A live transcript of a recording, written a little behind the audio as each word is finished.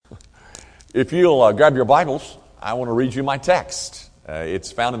If you'll grab your Bibles, I want to read you my text.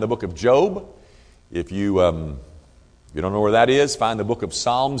 It's found in the book of Job. If you don't know where that is, find the book of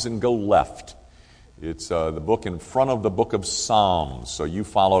Psalms and go left. It's the book in front of the book of Psalms. So you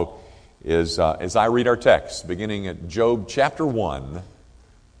follow as I read our text, beginning at Job chapter 1,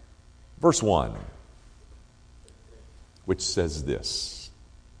 verse 1, which says this.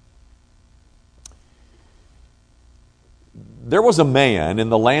 There was a man in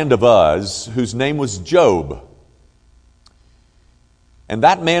the land of Uz whose name was Job. And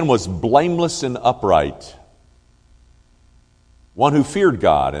that man was blameless and upright, one who feared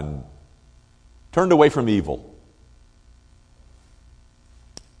God and turned away from evil.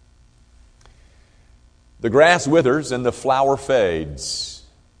 The grass withers and the flower fades,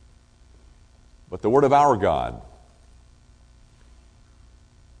 but the word of our God,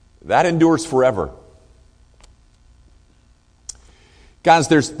 that endures forever. Guys,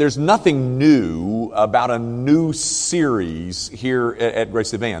 there's nothing new about a new series here at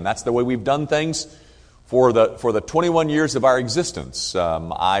Grace Van. That's the way we've done things for the 21 years of our existence.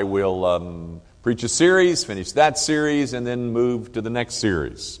 I will preach a series, finish that series, and then move to the next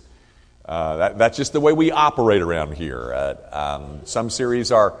series. That's just the way we operate around here. Some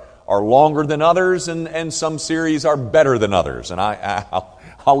series are longer than others, and some series are better than others. And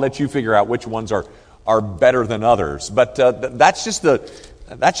I'll let you figure out which ones are better than others. But that's just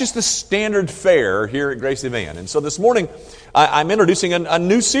the standard fare here at Grace Van. And so this morning, I'm introducing a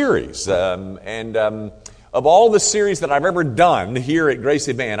new series. Of all the series that I've ever done here at Grace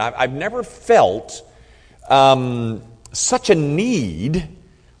Van, I've never felt such a need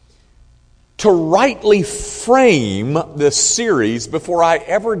to rightly frame the series before I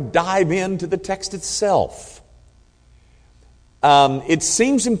ever dive into the text itself. It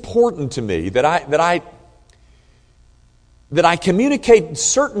seems important to me that I communicate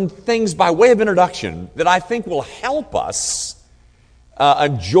certain things by way of introduction that I think will help us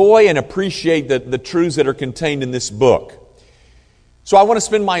enjoy and appreciate the truths that are contained in this book. So I want to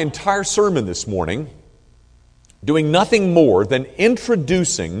spend my entire sermon this morning doing nothing more than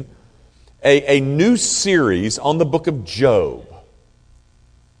introducing a new series on the book of Job.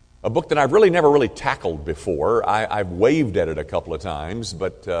 A book that I've really never tackled before. I've waved at it a couple of times,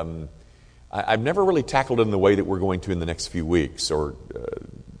 but I've never really tackled it in the way that we're going to in the next few weeks or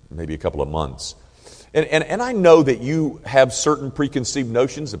maybe a couple of months. And I know that you have certain preconceived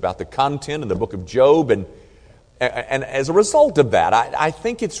notions about the content in the book of Job, and as a result of that, I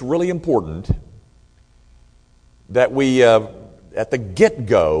think it's really important that we, at the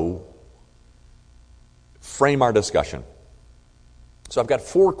get-go, frame our discussion. So I've got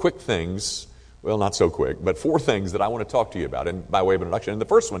four quick things, well, not so quick, but four things that I want to talk to you about by way of introduction. And the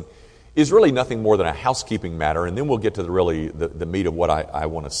first one is really nothing more than a housekeeping matter, and then we'll get to the meat of what I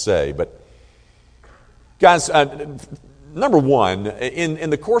want to say. But guys, number one, in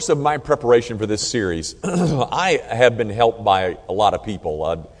the course of my preparation for this series, I have been helped by a lot of people,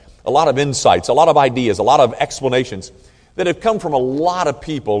 a lot of insights, a lot of ideas, a lot of explanations that have come from a lot of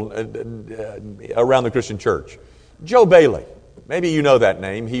people around the Christian church. Joe Bailey. Maybe you know that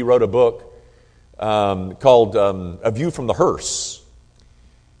name. He wrote a book called A View from the Hearse.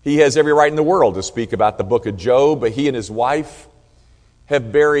 He has every right in the world to speak about the book of Job, but he and his wife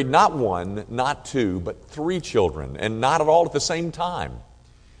have buried not one, not two, but three children, and not at all at the same time.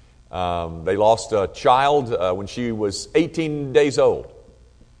 They lost a child when she was 18 days old.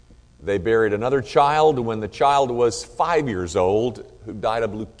 They buried another child when the child was 5 years old, who died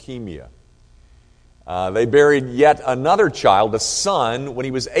of leukemia. They buried yet another child, a son, when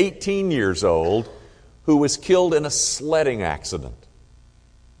he was 18 years old, who was killed in a sledding accident.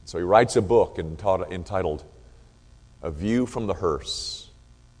 So he writes a book entitled A View from the Hearse.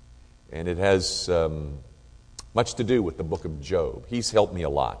 And it has much to do with the book of Job. He's helped me a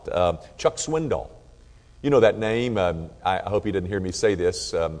lot. Chuck Swindoll. You know that name. I hope he didn't hear me say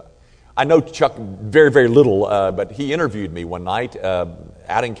this. I know Chuck very, very little, but he interviewed me one night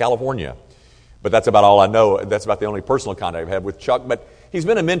out in California. But that's about all I know. That's about the only personal contact I've had with Chuck. But he's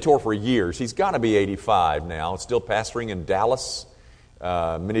been a mentor for years. He's got to be 85 now, still pastoring in Dallas.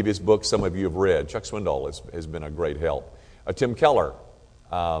 Many of his books, some of you have read. Chuck Swindoll has been a great help. Tim Keller.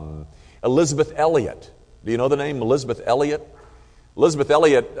 Elizabeth Elliot. Do you know the name Elizabeth Elliot? Elizabeth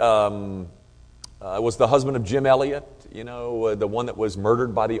Elliot was the husband of Jim Elliot, you know, the one that was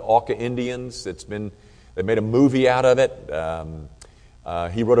murdered by the Auca Indians. They made a movie out of it.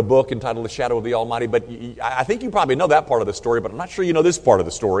 He wrote a book entitled The Shadow of the Almighty, but I think you probably know that part of the story, but I'm not sure you know this part of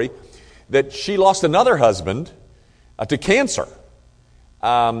the story, that she lost another husband to cancer.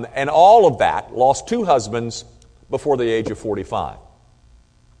 And all of that, lost two husbands before the age of 45.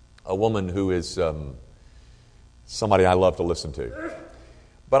 a woman who is somebody I love to listen to.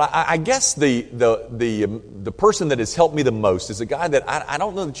 But I guess the person that has helped me the most is a guy that I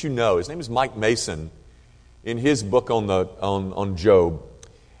don't know that you know. His name is Mike Mason. In his book on Job,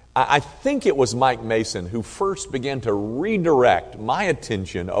 I think it was Mike Mason who first began to redirect my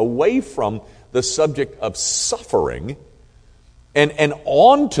attention away from the subject of suffering and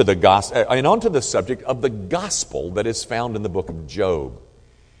onto the subject of the gospel that is found in the book of Job.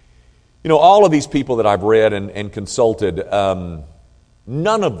 You know, all of these people that I've read and consulted,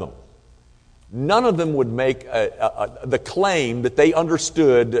 none of them would make the claim that they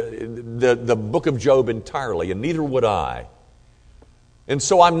understood the book of Job entirely, and neither would I. And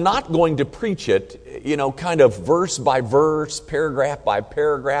so I'm not going to preach it, kind of verse by verse, paragraph by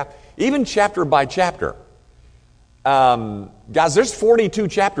paragraph, even chapter by chapter. Guys, there's 42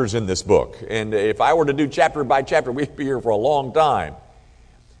 chapters in this book, and if I were to do chapter by chapter, we'd be here for a long time.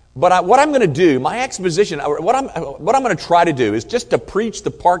 But what I'm going to do, my exposition, what I'm going to try to do is just to preach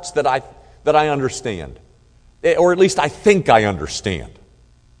the parts that I understand, or at least I think I understand.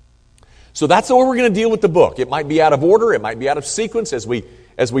 So that's the way we're going to deal with the book. It might be out of order, it might be out of sequence as we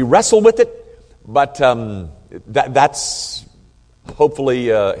wrestle with it, but that's hopefully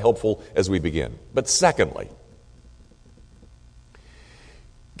helpful as we begin. But secondly,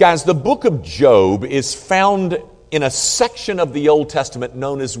 guys, the book of Job is found in a section of the Old Testament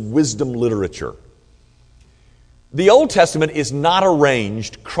known as wisdom literature. The Old Testament is not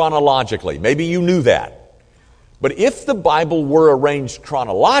arranged chronologically. Maybe you knew that. But if the Bible were arranged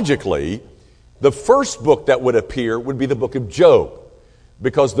chronologically, the first book that would appear would be the book of Job,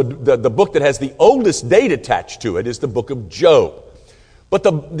 because the book that has the oldest date attached to it is the book of Job. But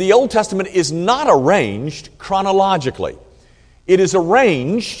the Old Testament is not arranged chronologically. It is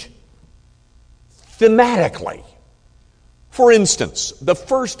arranged thematically. For instance, the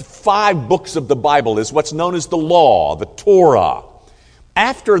first 5 books of the Bible is what's known as the Law, the Torah.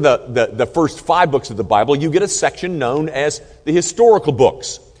 After the first 5 books of the Bible, you get a section known as the historical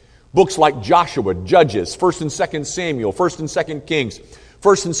books. Books like Joshua, Judges, 1st and 2nd Samuel, 1st and 2nd Kings,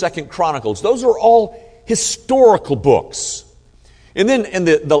 1st and 2nd Chronicles. Those are all historical books. And then in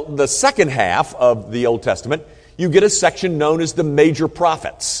the second half of the Old Testament, you get a section known as the major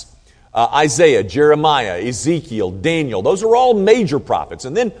prophets. Isaiah, Jeremiah, Ezekiel, Daniel. Those are all major prophets.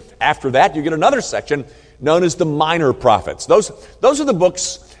 And then after that, you get another section known as the minor prophets. Those are the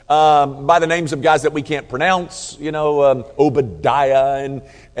books by the names of guys that we can't pronounce, Obadiah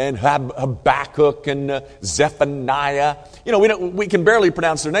and Habakkuk and Zephaniah. We can barely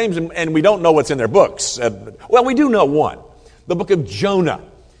pronounce their names, and we don't know what's in their books. Well, we do know one. The book of Jonah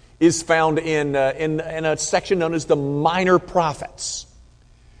is found in a section known as the minor prophets.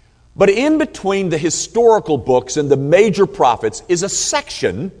 But in between the historical books and the major prophets is a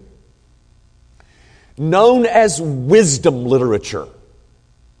section known as wisdom literature.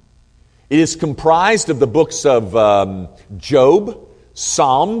 It is comprised of the books of Job,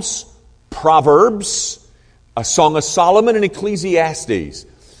 Psalms, Proverbs, a Song of Solomon, and Ecclesiastes.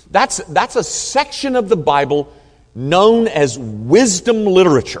 That's a section of the Bible known as wisdom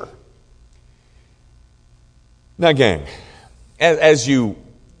literature. Now, gang, as you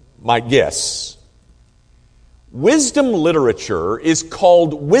might guess, wisdom literature is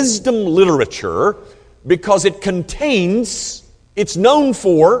called wisdom literature because it's known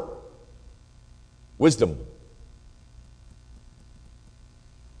for wisdom.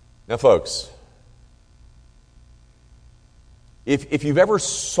 Now, folks, if you've ever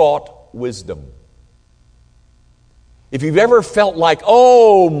sought wisdom, if you've ever felt like,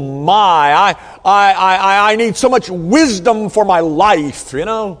 oh my, I need so much wisdom for my life,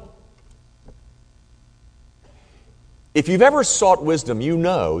 If you've ever sought wisdom, you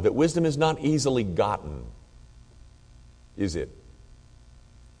know that wisdom is not easily gotten, is it?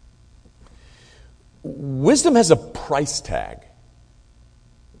 Wisdom has a price tag.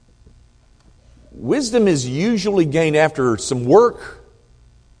 Wisdom is usually gained after some work,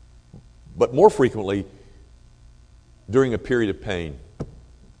 but more frequently during a period of pain.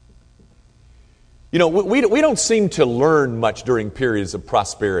 We don't seem to learn much during periods of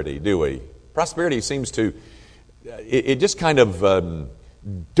prosperity, do we? Prosperity seems to, it just kind of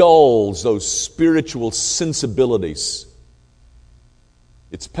dulls those spiritual sensibilities.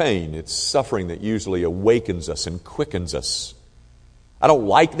 It's pain, it's suffering that usually awakens us and quickens us. I don't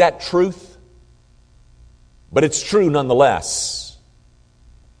like that truth, but it's true nonetheless.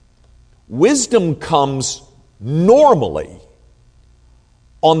 Wisdom comes normally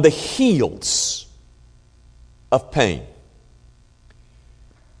on the heels of pain.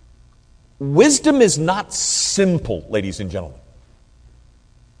 Wisdom is not simple, ladies and gentlemen.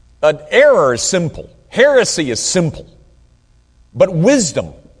 An error is simple. Heresy is simple. But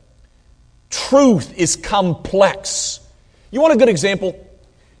wisdom, truth is complex. You want a good example?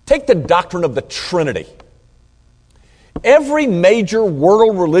 Take the doctrine of the Trinity. Every major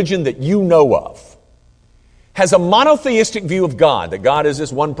world religion that you know of has a monotheistic view of God, that God is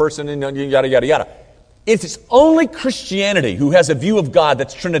this one person and yada, yada, yada. It's only Christianity who has a view of God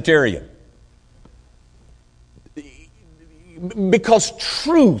that's Trinitarian. Because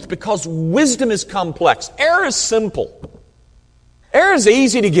truth, because wisdom is complex. Error is simple. Error is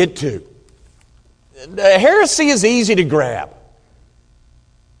easy to get to. Heresy is easy to grab.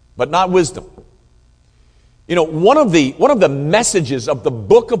 But not wisdom. You know, one of the messages of the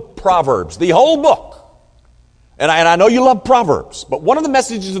book of Proverbs, the whole book, and I know you love Proverbs, but one of the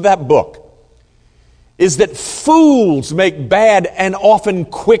messages of that book is that fools make bad and often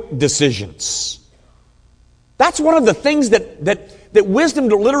quick decisions. That's one of the things that wisdom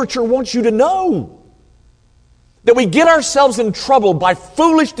literature wants you to know. That we get ourselves in trouble by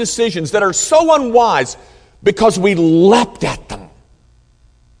foolish decisions that are so unwise because we leapt at them.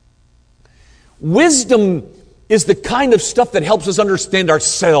 Wisdom is the kind of stuff that helps us understand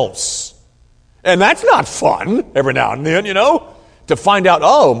ourselves. And that's not fun every now and then, you know, to find out,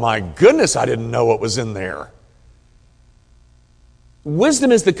 oh my goodness, I didn't know what was in there.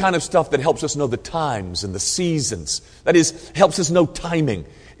 Wisdom is the kind of stuff that helps us know the times and the seasons. That is, helps us know timing.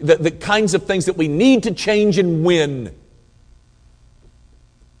 The kinds of things that we need to change and when.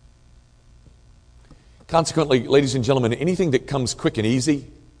 Consequently, ladies and gentlemen, anything that comes quick and easy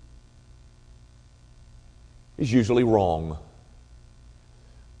is usually wrong.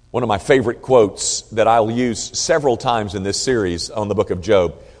 One of my favorite quotes that I'll use several times in this series on the book of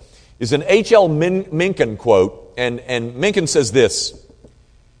Job is an H.L. Mencken quote. And Mencken says this: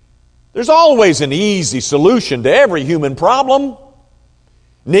 "There's always an easy solution to every human problem.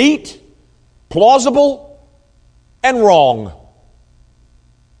 Neat, plausible, and wrong."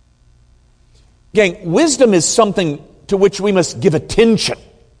 Gang, wisdom is something to which we must give attention.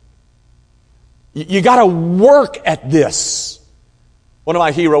 You got to work at this. One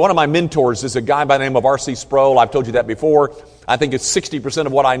of my mentors is a guy by the name of R.C. Sproul. I've told you that before. I think it's 60%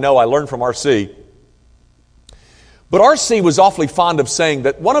 of what I know I learned from R.C. But R.C. was awfully fond of saying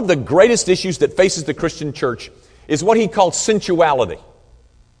that one of the greatest issues that faces the Christian church is what he called sensuality.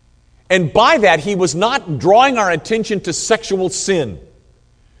 And by that, he was not drawing our attention to sexual sin.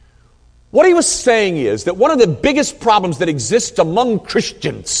 What he was saying is that one of the biggest problems that exists among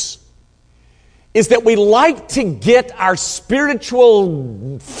Christians is that we like to get our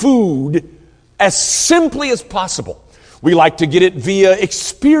spiritual food as simply as possible. We like to get it via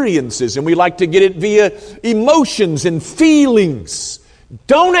experiences, and we like to get it via emotions and feelings.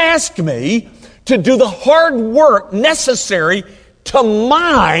 Don't ask me to do the hard work necessary to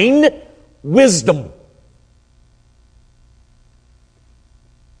mine wisdom.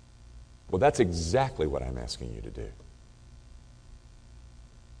 Well, that's exactly what I'm asking you to do.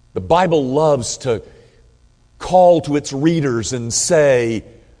 The Bible loves to call to its readers and say,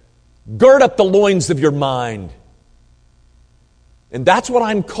 gird up the loins of your mind. And that's what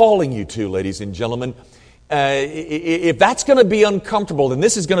I'm calling you to, ladies and gentlemen. If that's going to be uncomfortable, then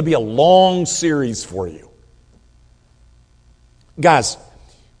this is going to be a long series for you. Guys,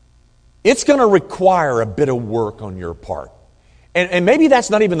 it's going to require a bit of work on your part. And maybe that's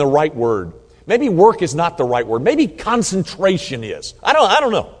not even the right word. Maybe work is not the right word. Maybe concentration is. I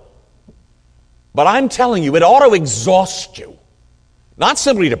don't know. But I'm telling you, it ought to exhaust you. Not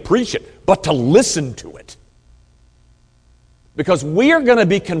simply to preach it, but to listen to it. Because we are going to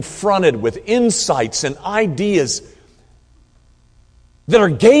be confronted with insights and ideas that are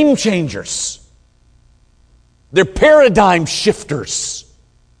game changers. They're paradigm shifters.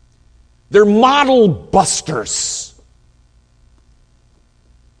 They're model busters.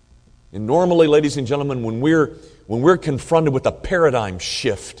 And normally, ladies and gentlemen, when we're confronted with a paradigm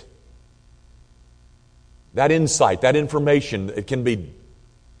shift, that insight, that information, it can be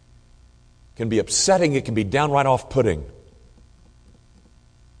upsetting, it can be downright off-putting.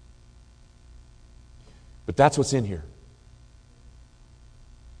 But that's what's in here.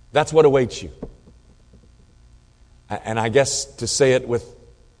 That's what awaits you. And I guess to say it with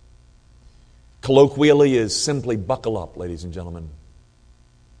colloquially is simply buckle up, ladies and gentlemen.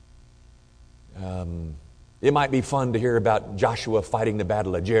 It might be fun to hear about Joshua fighting the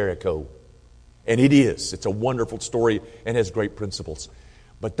battle of Jericho. And it is. It's a wonderful story and has great principles.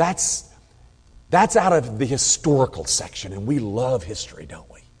 But that's out of the historical section, and we love history,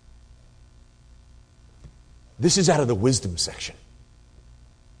 don't we? This is out of the wisdom section.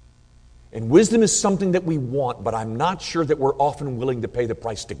 And wisdom is something that we want, but I'm not sure that we're often willing to pay the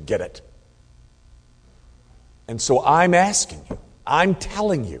price to get it. And so I'm asking you, I'm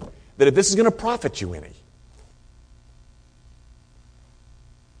telling you, that if this is going to profit you any,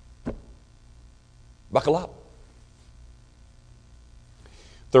 buckle up.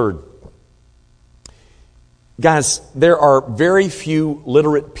 Third, guys, there are very few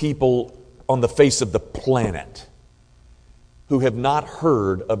literate people on the face of the planet who have not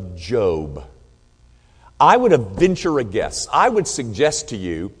heard of Job. I would venture a guess. I would suggest to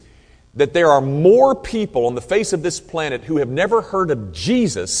you that there are more people on the face of this planet who have never heard of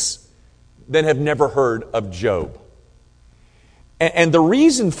Jesus than have never heard of Job. And the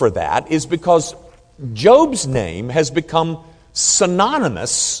reason for that is because Job's name has become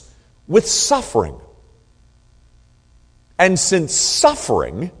synonymous with suffering. And since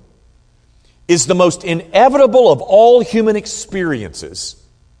suffering is the most inevitable of all human experiences,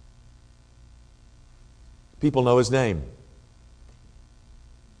 people know his name.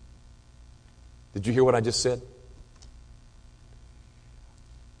 Did you hear what I just said?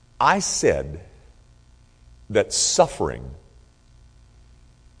 I said that suffering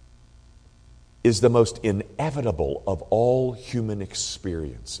is the most inevitable of all human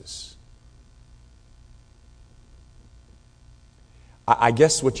experiences. I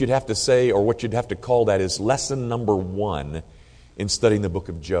guess what you'd have to say, or what you'd have to call that, is lesson number 1 in studying the book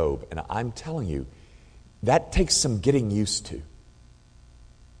of Job. And I'm telling you, that takes some getting used to.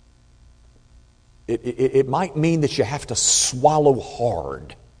 It might mean that you have to swallow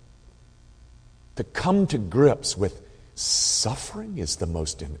hard to come to grips with suffering is the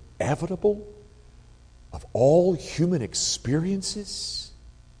most inevitable of all human experiences.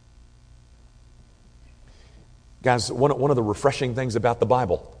 Guys, one of the refreshing things about the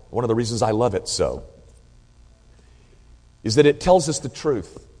Bible, one of the reasons I love it so, is that it tells us the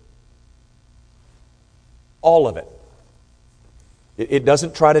truth. All of it. It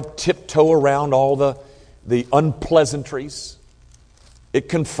doesn't try to tiptoe around all the unpleasantries. It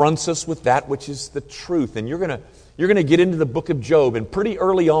confronts us with that which is the truth. And you're going to get into the book of Job, and pretty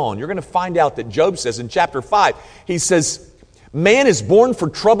early on, you're going to find out that Job says in chapter 5, he says, man is born for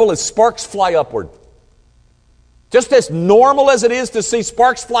trouble as sparks fly upward. Just as normal as it is to see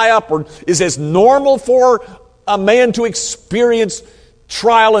sparks fly upward is as normal for a man to experience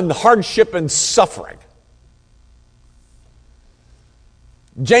trial and hardship and suffering.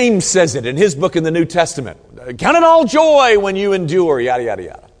 James says it in his book in the New Testament. Count it all joy when you endure, yada, yada,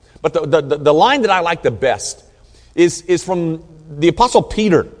 yada. But the line that I like the best is from the Apostle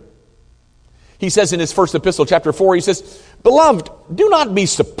Peter. He says in his first epistle, chapter 4, he says, Beloved, do not be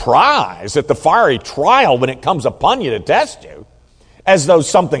surprised at the fiery trial when it comes upon you to test you, as though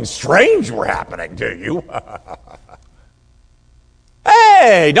something strange were happening to you.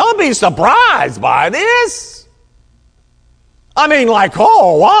 Hey, don't be surprised by this. I mean, like,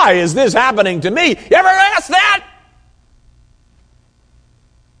 oh, why is this happening to me? You ever asked that?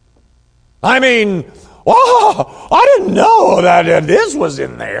 I mean, oh, I didn't know that this was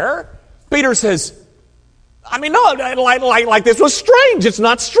in there. Peter says, I mean, no, like this was strange. It's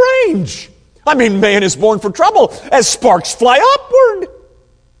not strange. I mean, man is born for trouble as sparks fly upward.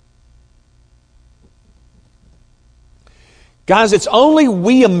 Guys, it's only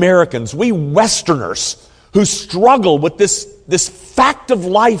we Americans, we Westerners, who struggle with this fact of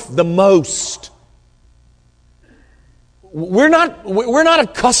life the most. We're not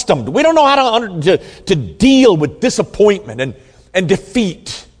accustomed. We don't know how to deal with disappointment and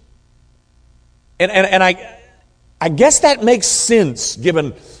defeat. And I guess that makes sense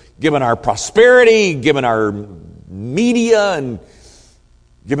given our prosperity, given our media, and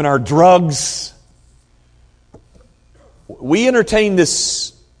given our drugs. We entertain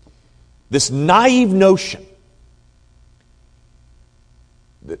this naive notion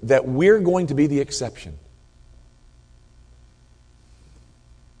that we're going to be the exception.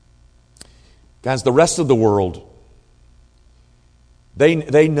 Guys, the rest of the world,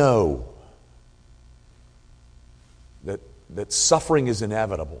 they know that suffering is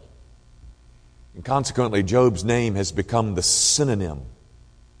inevitable. And consequently, Job's name has become the synonym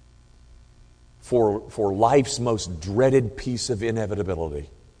for life's most dreaded piece of inevitability.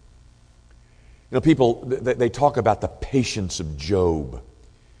 You know, people, they talk about the patience of Job.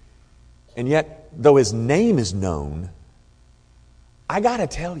 And yet, though his name is known, I got to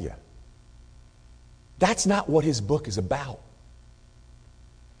tell you, that's not what his book is about.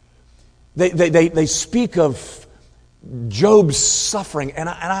 They speak of Job's suffering, and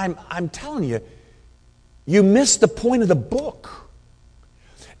I'm telling you, you missed the point of the book.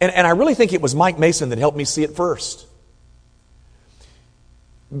 And I really think it was Mike Mason that helped me see it first.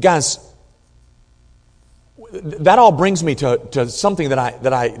 Guys, that all brings me to something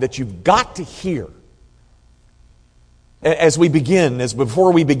that you've got to hear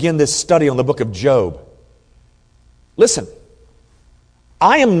before we begin this study on the book of Job. Listen,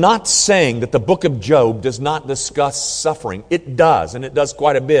 I am not saying that the book of Job does not discuss suffering. It does, and it does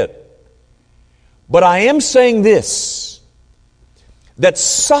quite a bit. But I am saying this, that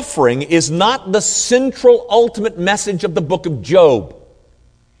suffering is not the central ultimate message of the book of Job.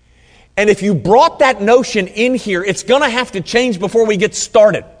 And if you brought that notion in here, it's going to have to change before we get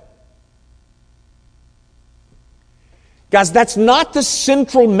started. Guys, that's not the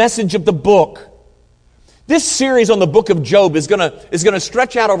central message of the book. This series on the book of Job is going to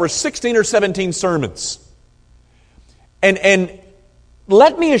stretch out over 16 or 17 sermons. And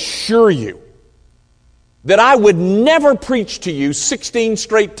let me assure you that I would never preach to you 16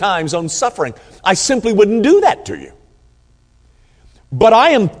 straight times on suffering. I simply wouldn't do that to you. But I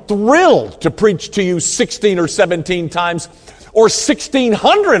am thrilled to preach to you 16 or 17 times, or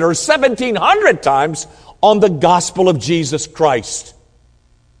 1,600 or 1,700 times on the gospel of Jesus Christ.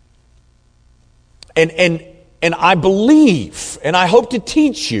 And I believe, and I hope to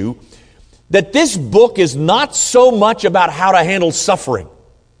teach you, that this book is not so much about how to handle suffering.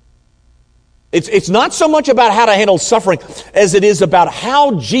 It's not so much about how to handle suffering as it is about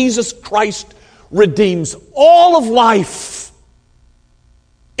how Jesus Christ redeems all of life,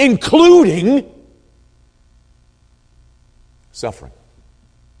 including suffering.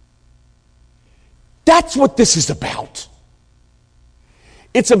 That's what this is about.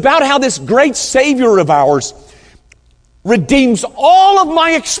 It's about how this great Savior of ours redeems all of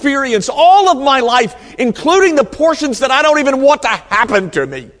my experience, all of my life, including the portions that I don't even want to happen to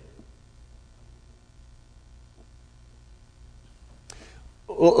me.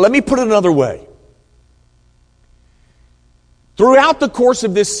 Let me put it another way. Throughout the course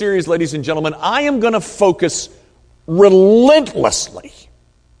of this series, ladies and gentlemen, I am going to focus relentlessly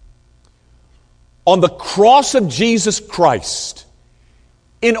on the cross of Jesus Christ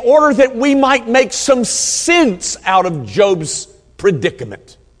in order that we might make some sense out of Job's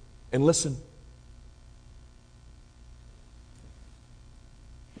predicament. And listen,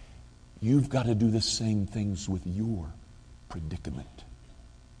 you've got to do the same things with your predicament.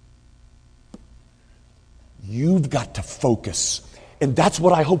 You've got to focus. And that's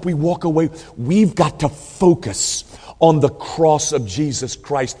what I hope we walk away. We've got to focus on the cross of Jesus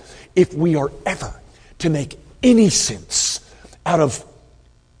Christ if we are ever to make any sense out of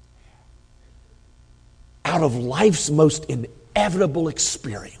life's most inevitable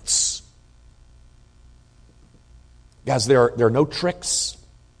experience. Guys, there are no tricks.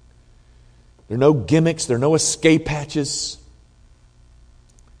 There are no gimmicks. There are no escape hatches.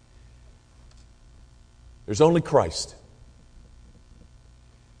 There's only Christ.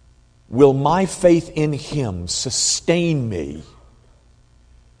 Will my faith in Him sustain me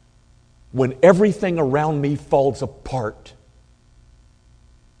when everything around me falls apart?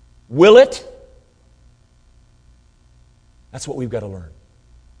 Will it? That's what we've got to learn.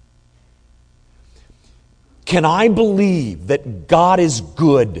 Can I believe that God is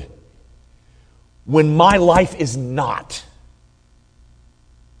good when my life is not?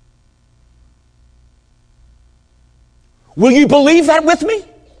 Will you believe that with me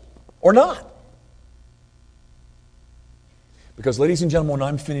or not? Because, ladies and gentlemen, when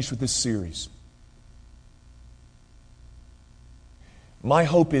I'm finished with this series, my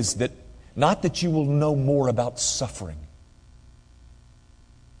hope is that not that you will know more about suffering,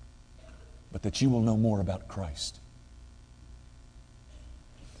 but that you will know more about Christ.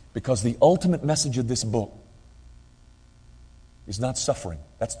 Because the ultimate message of this book is not suffering.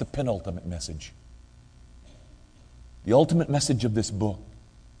 That's the penultimate message. The ultimate message of this book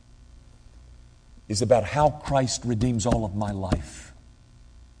is about how Christ redeems all of my life,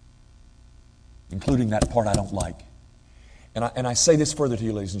 including that part I don't like. And I say this further to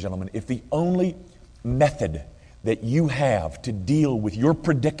you, ladies and gentlemen. If the only method that you have to deal with your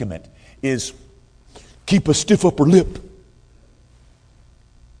predicament is keep a stiff upper lip,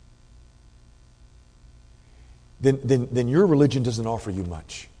 then your religion doesn't offer you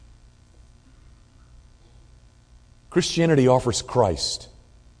much. Christianity offers Christ,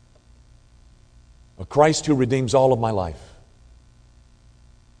 a Christ who redeems all of my life,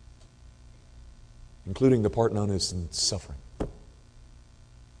 including the part known as suffering.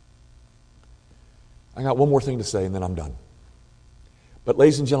 I got one more thing to say and then I'm done. But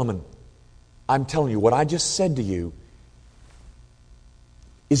ladies and gentlemen, I'm telling you, what I just said to you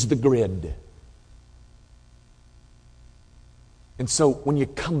is the grid. And so when you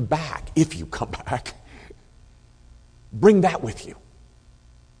come back, if you come back, bring that with you.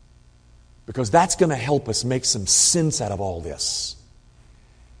 because that's going to help us make some sense out of all this.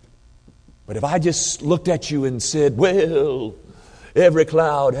 But if I just looked at you and said, well, every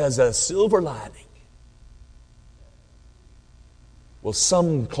cloud has a silver lining. Well,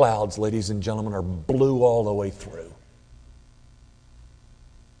 some clouds, ladies and gentlemen, are blue all the way through.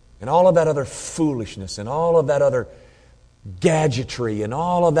 And all of that other foolishness and all of that other gadgetry and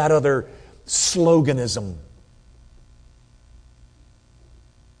all of that other sloganism,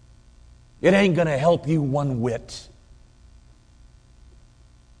 it ain't going to help you one whit.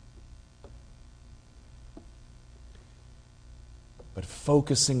 But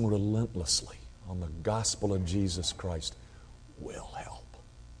focusing relentlessly on the gospel of Jesus Christ will help.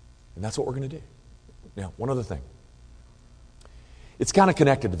 And that's what we're going to do. Now, one other thing. It's kind of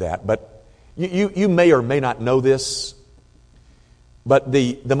connected to that, but you may or may not know this, but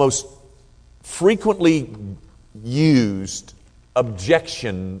the most frequently used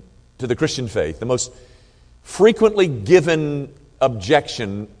objection to the Christian faith, the most frequently given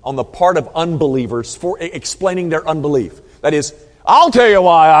objection on the part of unbelievers for explaining their unbelief. That is, I'll tell you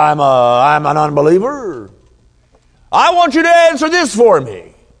why I'm an unbeliever. I want you to answer this for me.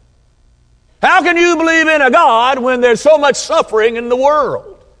 How can you believe in a God when there's so much suffering in the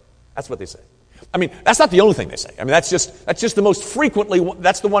world? That's what they say. I mean, that's not the only thing they say. I mean, that's just the most frequently,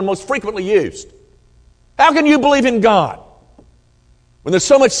 that's the one most frequently used. How can you believe in God when there's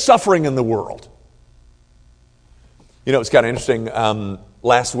so much suffering in the world? You know, it's kind of interesting.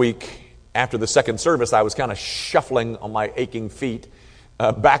 Last week, after the second service, I was kind of shuffling on my aching feet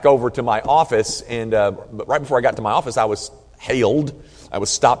back over to my office, and right before I got to my office, I was hailed. I was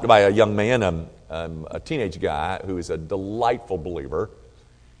stopped by a young man, a teenage guy who is a delightful believer.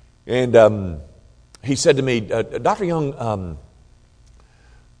 And he said to me, Dr. Young,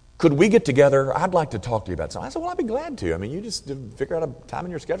 could we get together? I'd like to talk to you about something. I said, well, I'd be glad to. I mean, you just figure out a time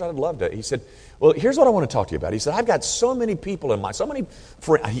in your schedule. I'd love to. He said, well, here's what I want to talk to you about. He said, I've got so many people in my, so many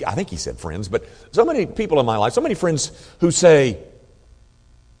friends, I think he said friends, but so many people in my life, so many friends who say,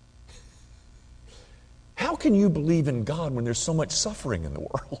 how can you believe in God when there's so much suffering in the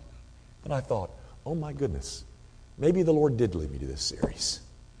world? And I thought, oh my goodness, maybe the Lord did lead me to this series.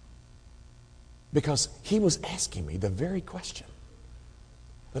 Because he was asking me the very question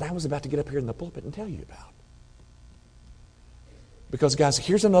that I was about to get up here in the pulpit and tell you about. Because guys,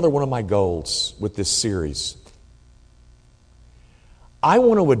 here's another one of my goals with this series. I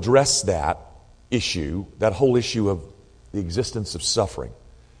want to address that issue, that whole issue of the existence of suffering.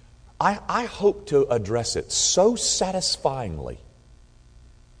 I hope to address it so satisfyingly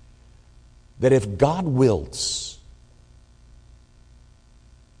that if God wills,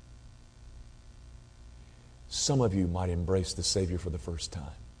 some of you might embrace the Savior for the first time.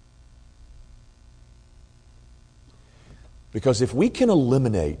 Because if we can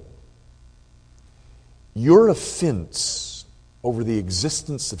eliminate your offense over the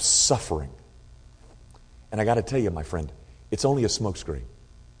existence of suffering, and I got to tell you, my friend, it's only a smokescreen.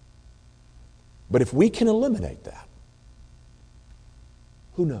 But if we can eliminate that,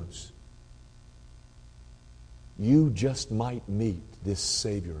 who knows? You just might meet this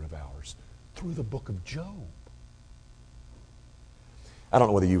Savior of ours through the book of Job. I don't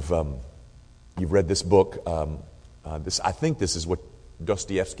know whether you've read this book. I think this is what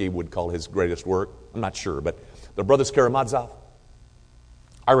Dostoevsky would call his greatest work. I'm not sure, but The Brothers Karamazov.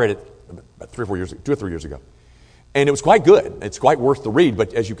 I read it about 2 or 3 years ago. And it was quite good. It's quite worth the read,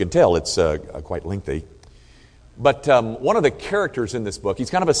 but as you can tell, it's quite lengthy. But one of the characters in this book, he's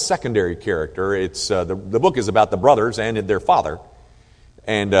kind of a secondary character. It's the book is about the brothers and their father.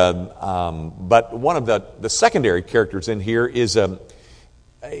 And but one of the secondary characters in here is a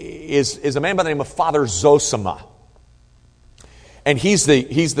man by the name of Father Zosima. And he's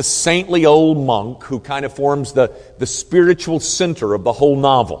the saintly old monk who kind of forms the spiritual center of the whole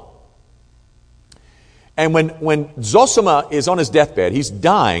novel. And when Zosima is on his deathbed, he's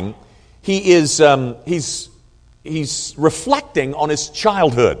dying, he's reflecting on his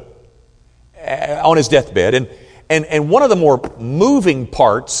childhood on his deathbed. And one of the more moving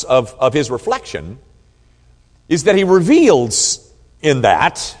parts of his reflection is that he reveals in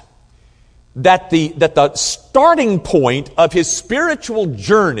that the starting point of his spiritual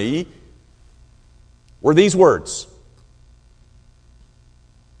journey were these words.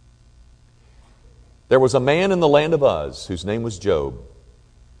 There was a man in the land of Uz whose name was Job.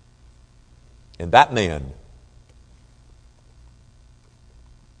 And that man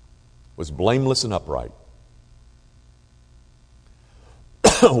was blameless and upright.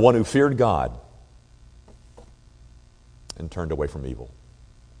 One who feared God and turned away from evil.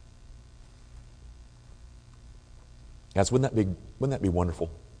 Guys, wouldn't that be wonderful?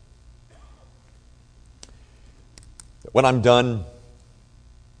 When I'm done,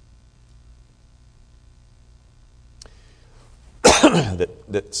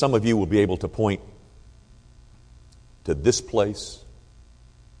 that some of you will be able to point to this place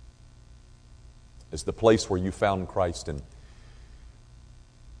as the place where you found Christ and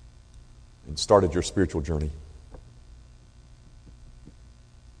started your spiritual journey.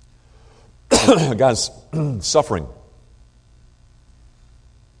 Guys, suffering.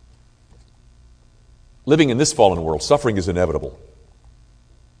 Living in this fallen world, suffering is inevitable.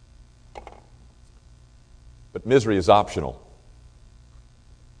 But misery is optional.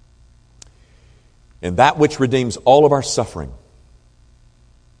 And that which redeems all of our suffering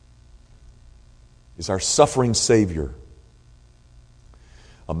is our suffering Savior,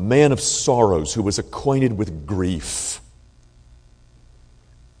 a man of sorrows who was acquainted with grief.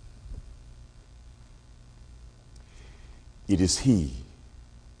 It is He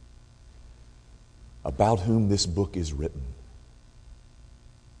about whom this book is written.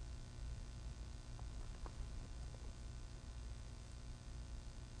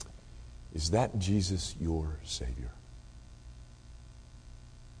 Is that Jesus your Savior?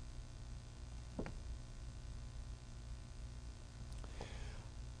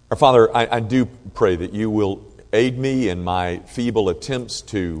 Our Father, I do pray that you will aid me in my feeble attempts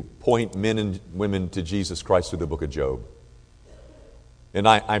to point men and women to Jesus Christ through the book of Job. And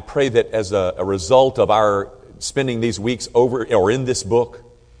I pray that as a result of our spending these weeks over or in this book,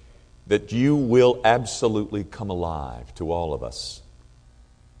 that you will absolutely come alive to all of us.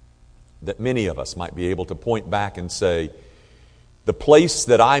 That many of us might be able to point back and say, the place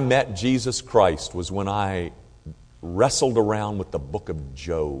that I met Jesus Christ was when I wrestled around with the book of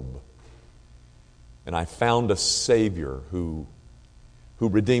Job. And I found a Savior who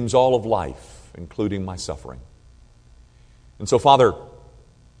redeems all of life, including my suffering. And so, Father,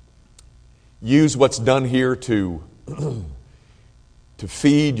 use what's done here to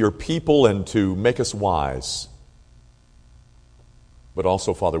feed your people and to make us wise. But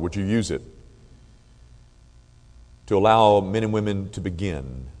also, Father, would you use it to allow men and women to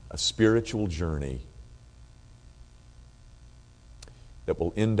begin a spiritual journey that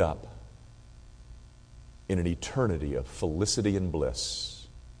will end up in an eternity of felicity and bliss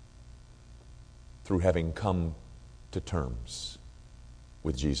through having come to terms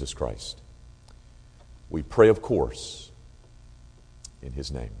with Jesus Christ. We pray, of course, in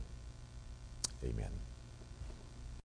His name. Amen.